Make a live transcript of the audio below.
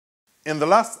In the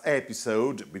last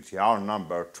episode, BTR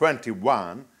number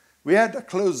 21, we had a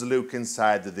close look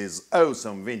inside this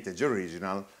awesome vintage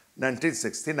original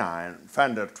 1969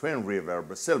 Fender Twin Reverb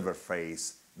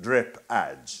Silverface Drip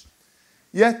Edge.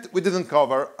 Yet we didn't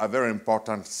cover a very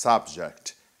important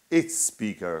subject, its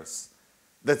speakers.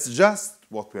 That's just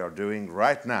what we are doing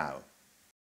right now.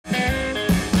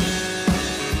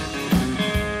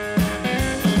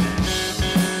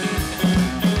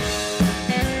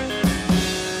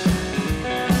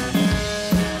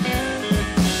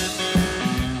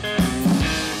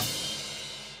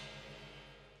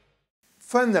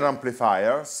 Fender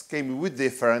amplifiers came with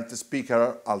different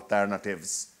speaker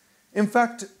alternatives. In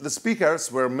fact, the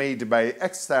speakers were made by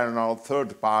external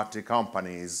third-party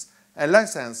companies and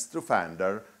licensed to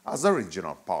Fender as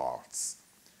original parts.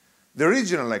 The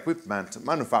original equipment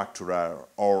manufacturer,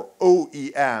 or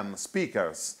OEM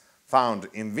speakers, found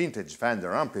in vintage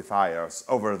Fender amplifiers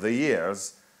over the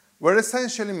years were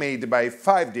essentially made by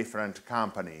 5 different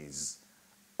companies: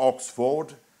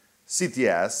 Oxford,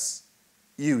 CTS,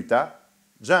 Utah,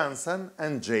 Jensen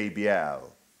and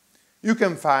JBL. You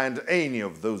can find any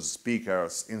of those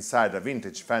speakers inside a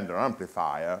vintage Fender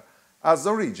amplifier as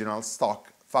original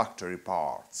stock factory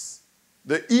parts.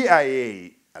 The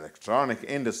EIA, Electronic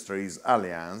Industries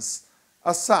Alliance,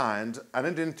 assigned an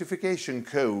identification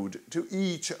code to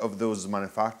each of those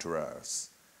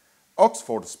manufacturers.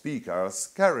 Oxford speakers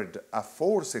carried a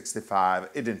 465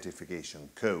 identification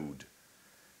code.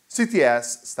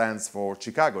 CTS stands for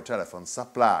Chicago Telephone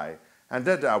Supply and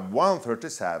had a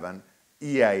 137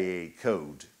 EIA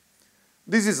code.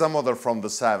 This is a model from the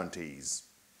 70s.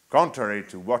 Contrary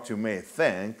to what you may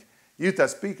think, Utah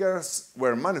speakers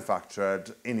were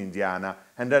manufactured in Indiana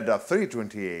and had a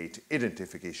 328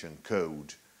 identification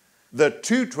code. The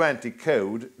 220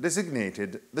 code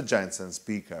designated the Jensen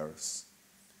speakers.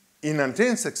 In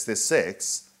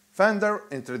 1966, Fender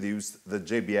introduced the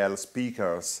JBL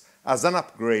speakers as an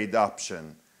upgrade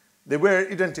option. They were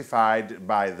identified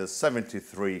by the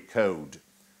 73 code.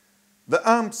 The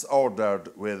amps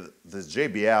ordered with the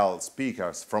JBL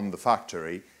speakers from the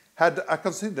factory had a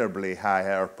considerably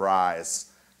higher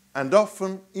price and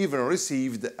often even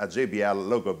received a JBL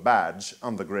logo badge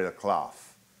on the grill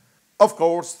cloth. Of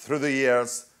course, through the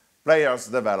years, players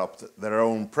developed their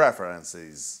own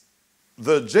preferences.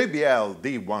 The JBL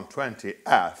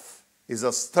D120F is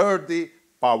a sturdy,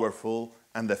 powerful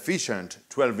and efficient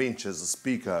 12 inches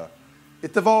speaker.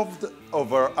 It evolved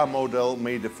over a model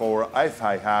made for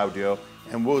hi-fi audio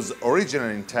and was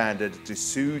originally intended to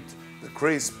suit the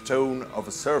crisp tone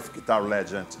of surf guitar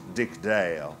legend Dick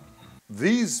Dale.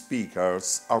 These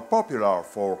speakers are popular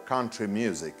for country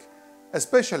music,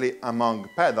 especially among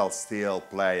pedal steel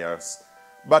players,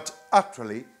 but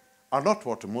actually are not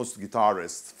what most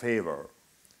guitarists favor.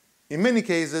 In many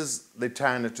cases, they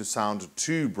tend to sound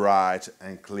too bright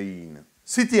and clean.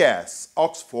 CTS,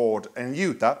 Oxford and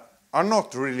Utah are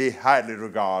not really highly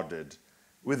regarded,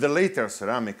 with the later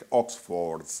ceramic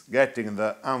Oxfords getting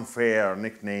the unfair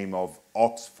nickname of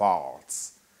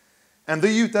Oxfarts, and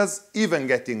the Utahs even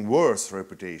getting worse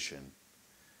reputation.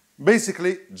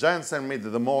 Basically, Jensen made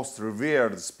the most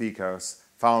revered speakers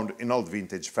found in old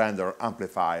vintage Fender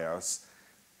amplifiers.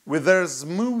 With their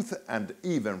smooth and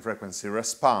even frequency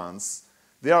response,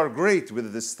 they are great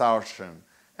with distortion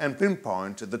and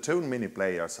pinpoint the tone many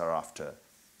players are after.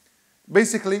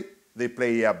 Basically, they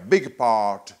play a big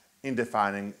part in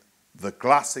defining the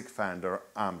classic Fender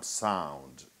amp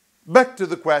sound. Back to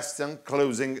the question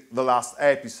closing the last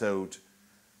episode.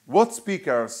 What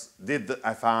speakers did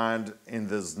I find in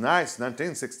this nice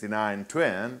 1969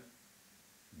 Twin?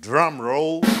 Drum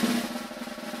roll!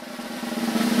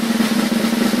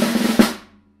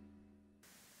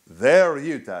 They're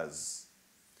Utahs.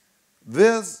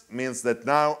 This means that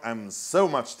now I'm so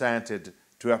much tempted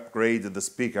to upgrade the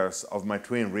speakers of my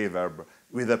Twin Reverb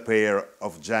with a pair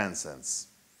of Jensens.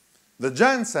 The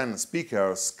Jensen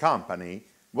Speakers Company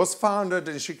was founded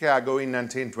in Chicago in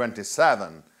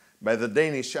 1927 by the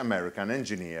Danish-American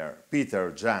engineer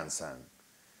Peter Jensen.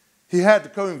 He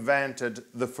had co-invented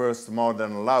the first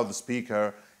modern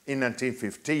loudspeaker in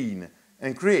 1915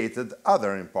 and created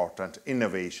other important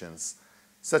innovations,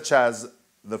 such as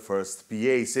the first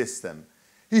PA system.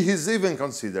 He is even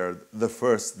considered the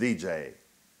first DJ.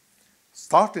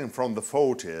 Starting from the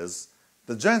 40s,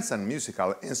 the Jensen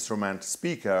musical instrument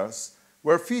speakers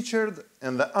were featured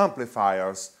in the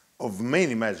amplifiers of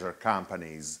many major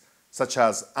companies, such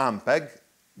as Ampeg,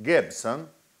 Gibson,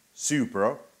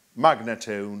 Supro,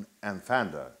 Magnatone and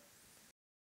Fender.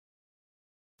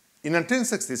 In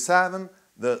 1967,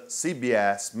 the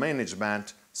CBS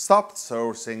management stopped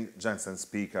sourcing Jensen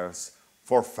speakers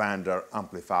for Fender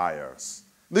amplifiers.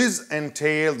 This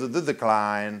entailed the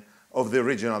decline of the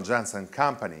original Jensen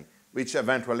company, which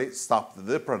eventually stopped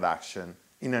the production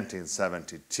in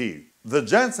 1972. The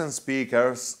Jensen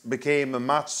speakers became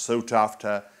much sought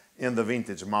after in the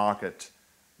vintage market.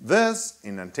 This,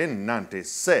 in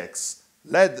 1996,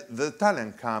 led the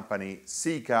Italian company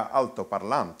Sica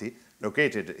Altoparlanti,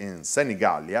 located in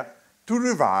Senigallia, to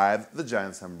revive the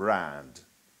Jensen brand.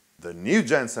 The new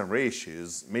Jensen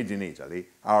ratios, made in Italy,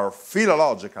 are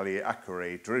philologically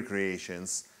accurate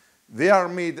recreations. They are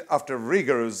made after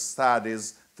rigorous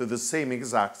studies to the same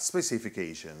exact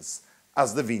specifications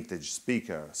as the vintage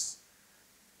speakers.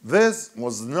 This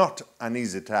was not an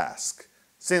easy task,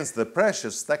 since the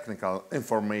precious technical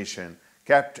information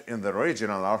kept in the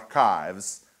original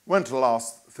archives went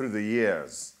lost through the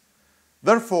years.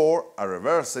 Therefore, a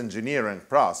reverse engineering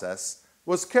process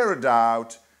was carried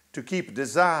out to keep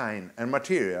design and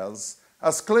materials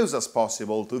as close as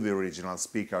possible to the original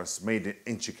speakers made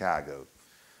in Chicago.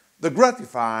 The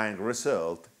gratifying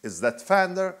result is that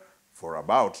Fender, for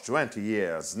about 20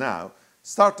 years now,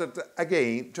 started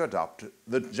again to adopt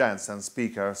the Jensen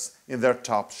speakers in their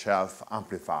top-shelf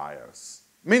amplifiers.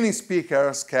 Many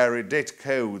speakers carry date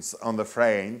codes on the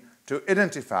frame to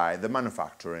identify the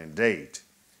manufacturing date.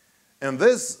 In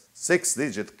this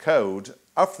 6-digit code,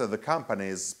 after the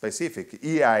company's specific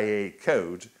EIA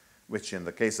code, which in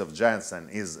the case of Jensen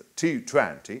is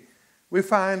 220, we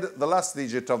find the last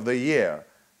digit of the year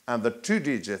and the 2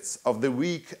 digits of the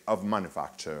week of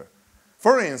manufacture.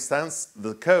 For instance,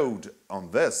 the code on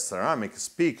this ceramic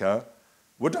speaker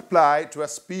would apply to a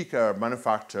speaker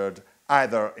manufactured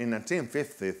either in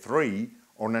 1953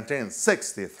 or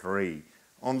 1963,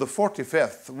 on the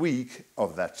 45th week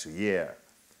of that year.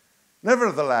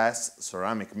 Nevertheless,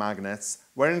 ceramic magnets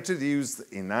were introduced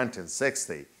in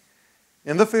 1960.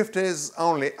 In the 50s,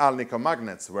 only Alnico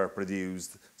magnets were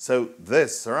produced, so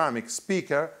this ceramic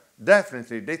speaker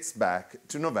definitely dates back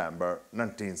to November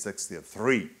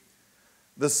 1963.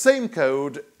 The same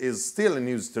code is still in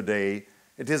use today.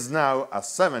 It is now a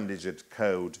 7-digit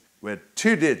code with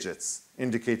 2 digits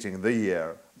indicating the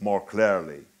year more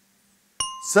clearly.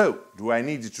 So, do I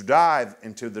need to dive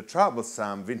into the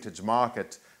troublesome vintage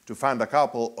market to find a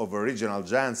couple of original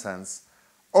Jensens,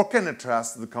 or can I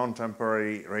trust the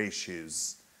contemporary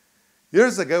ratios?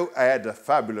 Years ago I had a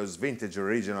fabulous vintage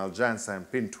original Jensen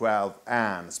Pin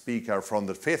 12N speaker from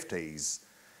the 50s.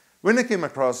 When I came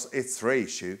across its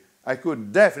ratio, I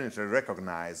could definitely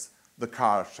recognize the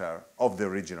character of the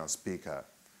original speaker.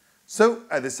 So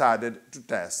I decided to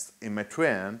test in my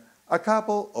twin a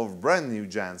couple of brand new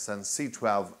Jensen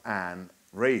C12N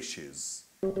ratios.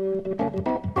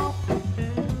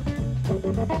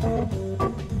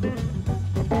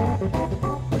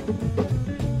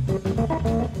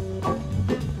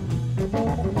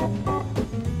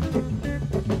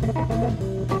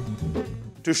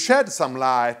 To shed some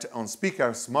light on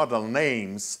speakers' model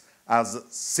names as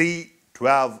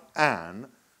C12N,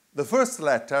 the first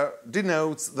letter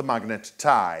denotes the magnet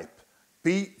type,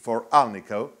 P for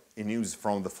Alnico, in use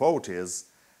from the 40s,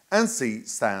 and C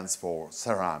stands for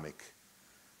ceramic.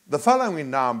 The following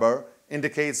number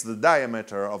indicates the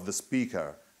diameter of the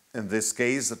speaker, in this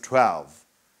case 12.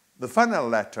 The final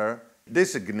letter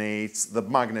designates the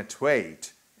magnet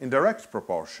weight in direct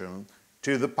proportion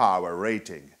to the power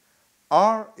rating.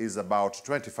 R is about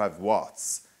 25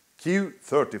 watts, Q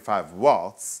 35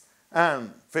 watts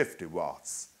and 50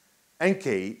 watts, and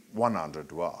K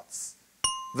 100 watts.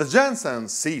 The Jensen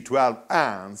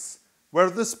C12Ns were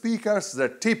the speakers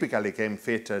that typically came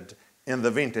fitted in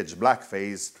the vintage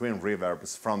blackface twin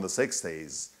reverbs from the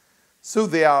 60s, so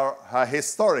they are a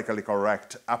historically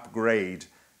correct upgrade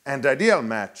and ideal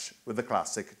match with the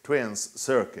classic twins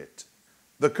circuit.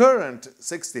 The current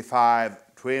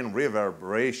 65 twin reverb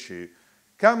ratio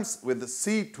comes with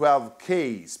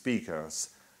C12K speakers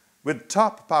with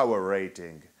top power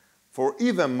rating for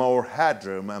even more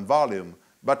headroom and volume,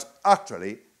 but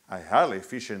actually a highly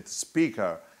efficient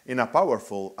speaker in a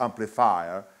powerful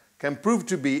amplifier can prove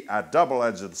to be a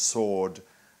double-edged sword,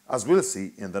 as we'll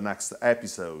see in the next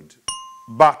episode.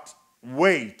 But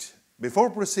wait! Before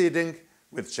proceeding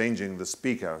with changing the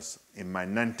speakers in my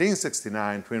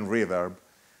 1969 twin reverb,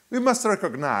 we must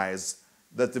recognize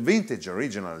that the vintage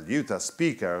original Utah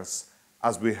speakers,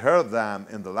 as we heard them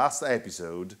in the last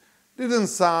episode, didn't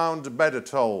sound bad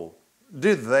at all,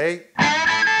 did they?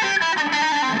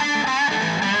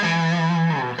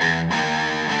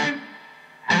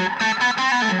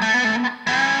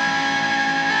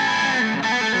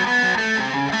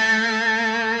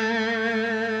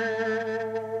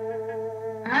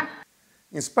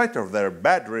 In spite of their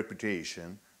bad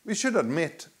reputation, we should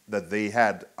admit that they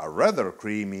had a rather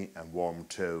creamy and warm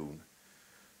tone.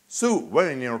 So,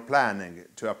 when you're planning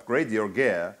to upgrade your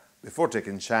gear, before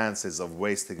taking chances of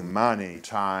wasting money,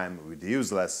 time with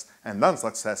useless and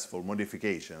unsuccessful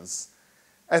modifications,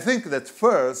 I think that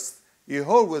first you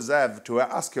always have to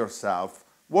ask yourself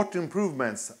what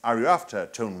improvements are you after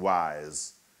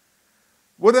tone-wise.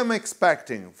 What am I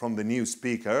expecting from the new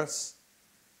speakers?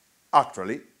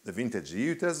 Actually, the vintage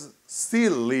UTAs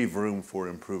still leave room for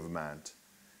improvement.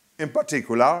 In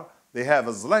particular, they have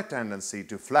a slight tendency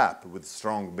to flap with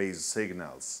strong bass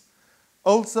signals.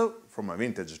 Also, from a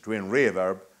vintage twin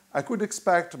reverb, I could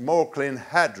expect more clean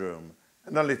headroom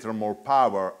and a little more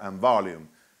power and volume,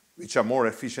 which a more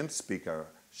efficient speaker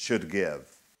should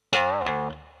give.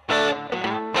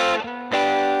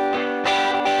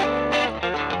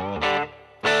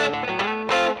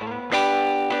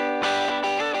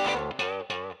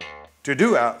 To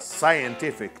do a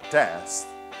scientific test,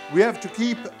 we have to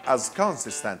keep as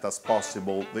consistent as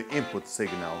possible the input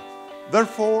signal.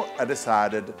 Therefore, I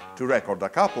decided to record a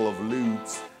couple of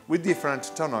loops with different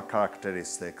tonal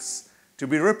characteristics to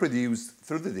be reproduced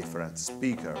through the different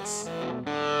speakers.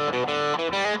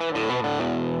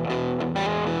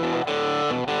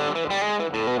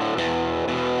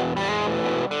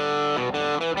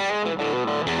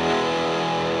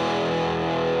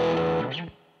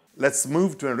 Let's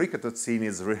move to Enrico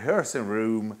Tozzini's rehearsing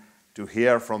room to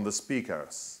hear from the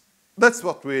speakers. That's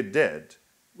what we did.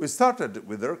 We started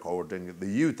with recording the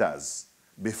UTAs.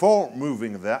 Before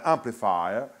moving the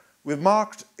amplifier, we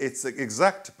marked its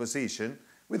exact position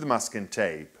with masking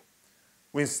tape.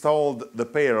 We installed the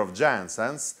pair of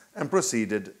Jensens and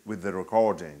proceeded with the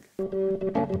recording.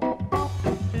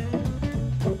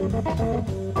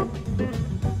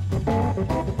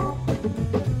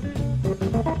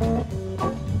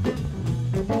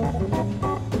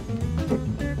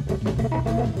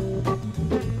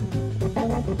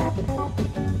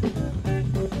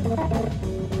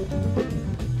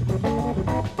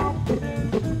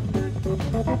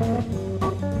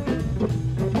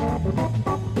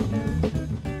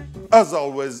 As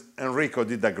always, Enrico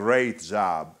did a great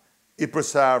job. He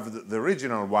preserved the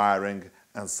original wiring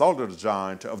and soldered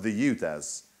joint of the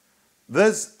UTAs.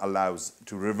 This allows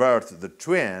to revert the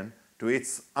twin to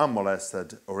its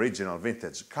unmolested original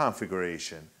vintage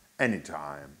configuration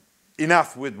anytime.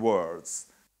 Enough with words.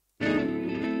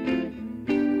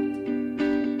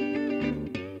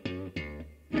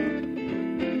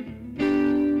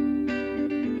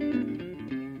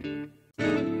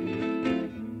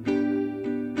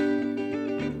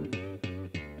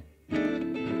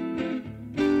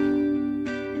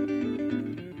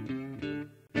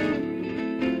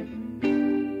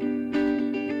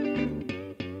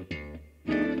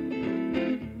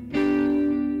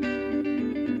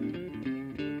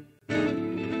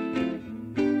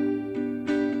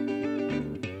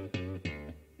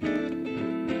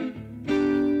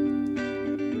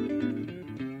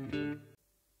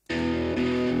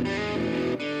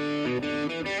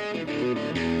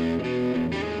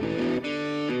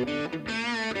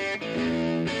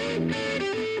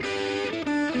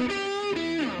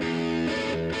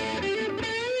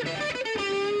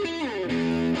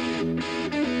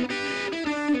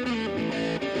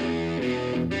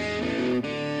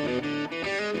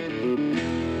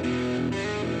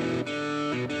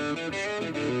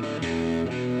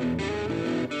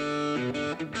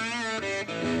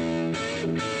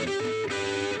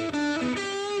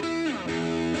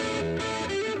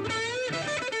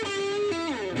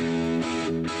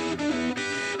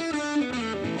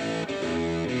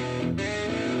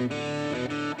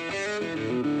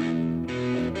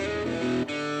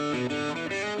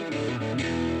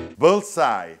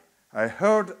 Bullseye! I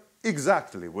heard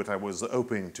exactly what I was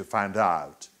hoping to find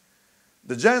out.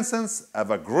 The Jensens have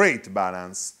a great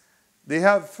balance. They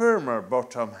have firmer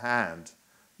bottom end,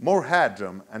 more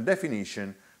headroom and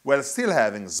definition while still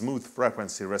having smooth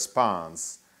frequency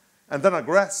response, and an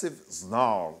aggressive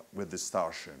snarl with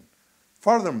distortion.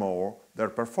 Furthermore, their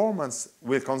performance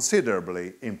will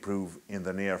considerably improve in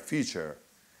the near future.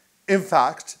 In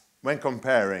fact, when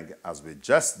comparing, as we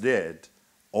just did,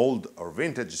 old or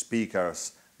vintage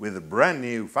speakers with brand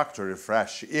new factory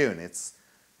fresh units,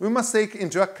 we must take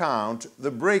into account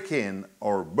the break-in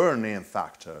or burn-in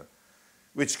factor,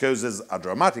 which causes a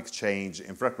dramatic change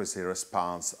in frequency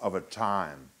response over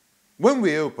time. When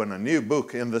we open a new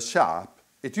book in the shop,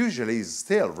 it usually is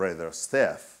still rather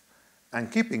stiff, and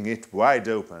keeping it wide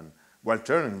open while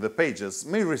turning the pages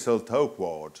may result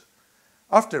awkward.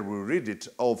 After we read it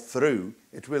all through,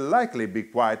 it will likely be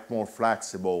quite more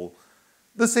flexible.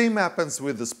 The same happens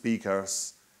with the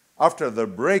speakers. After the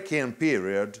break-in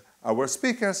period, our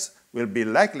speakers will be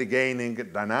likely gaining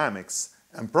dynamics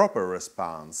and proper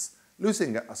response,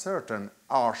 losing a certain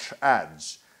harsh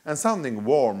edge and sounding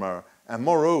warmer and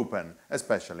more open,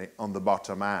 especially on the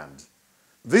bottom end.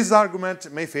 This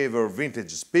argument may favor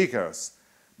vintage speakers,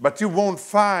 but you won't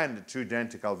find two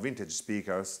identical vintage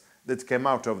speakers that came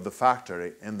out of the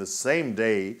factory in the same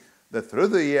day that through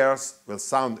the years will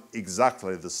sound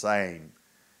exactly the same.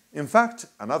 In fact,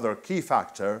 another key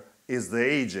factor is the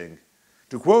aging.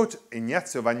 To quote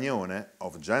Ignazio Vagnone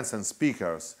of Jensen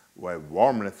Speakers, who I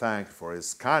warmly thank for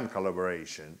his kind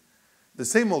collaboration, the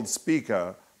same old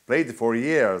speaker played for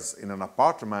years in an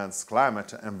apartment's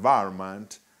climate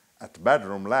environment at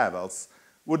bedroom levels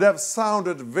would have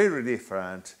sounded very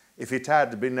different if it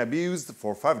had been abused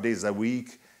for 5 days a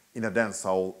week in a dance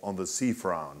hall on the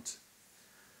seafront.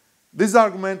 This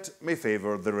argument may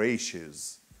favor the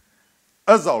ratios.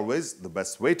 As always, the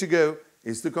best way to go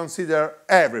is to consider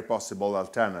every possible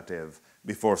alternative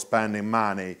before spending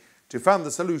money to find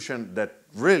the solution that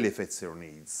really fits your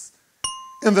needs.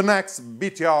 In the next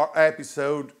BTR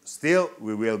episode, still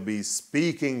we will be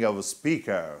speaking of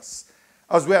speakers,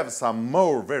 as we have some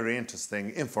more very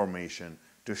interesting information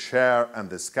to share and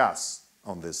discuss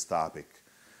on this topic.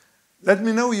 Let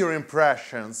me know your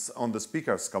impressions on the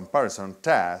speakers comparison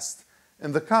test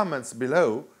in the comments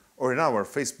below or in our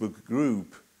Facebook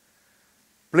group.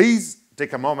 Please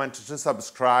take a moment to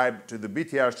subscribe to the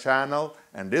BTR channel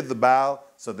and hit the bell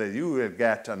so that you will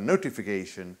get a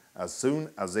notification as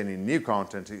soon as any new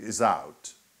content is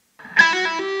out.